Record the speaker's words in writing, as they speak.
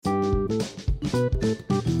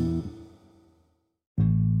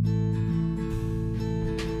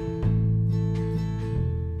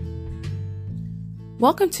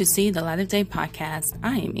Welcome to See the Light of Day podcast.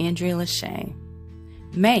 I am Andrea Lachey.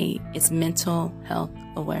 May is Mental Health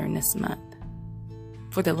Awareness Month.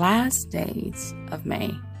 For the last days of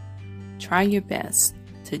May, try your best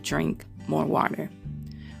to drink more water.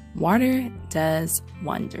 Water does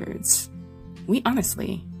wonders. We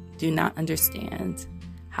honestly do not understand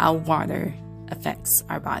how water affects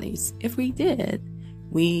our bodies. If we did,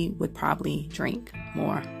 we would probably drink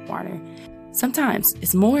more water. Sometimes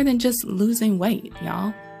it's more than just losing weight,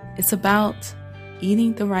 y'all. It's about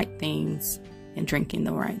eating the right things and drinking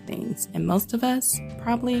the right things. And most of us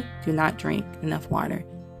probably do not drink enough water.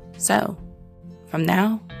 So from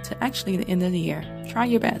now to actually the end of the year, try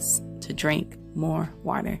your best to drink more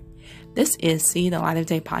water. This is See the Light of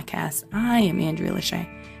Day podcast. I am Andrea Lachey.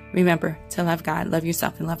 Remember to love God, love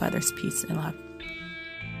yourself, and love others. Peace and love.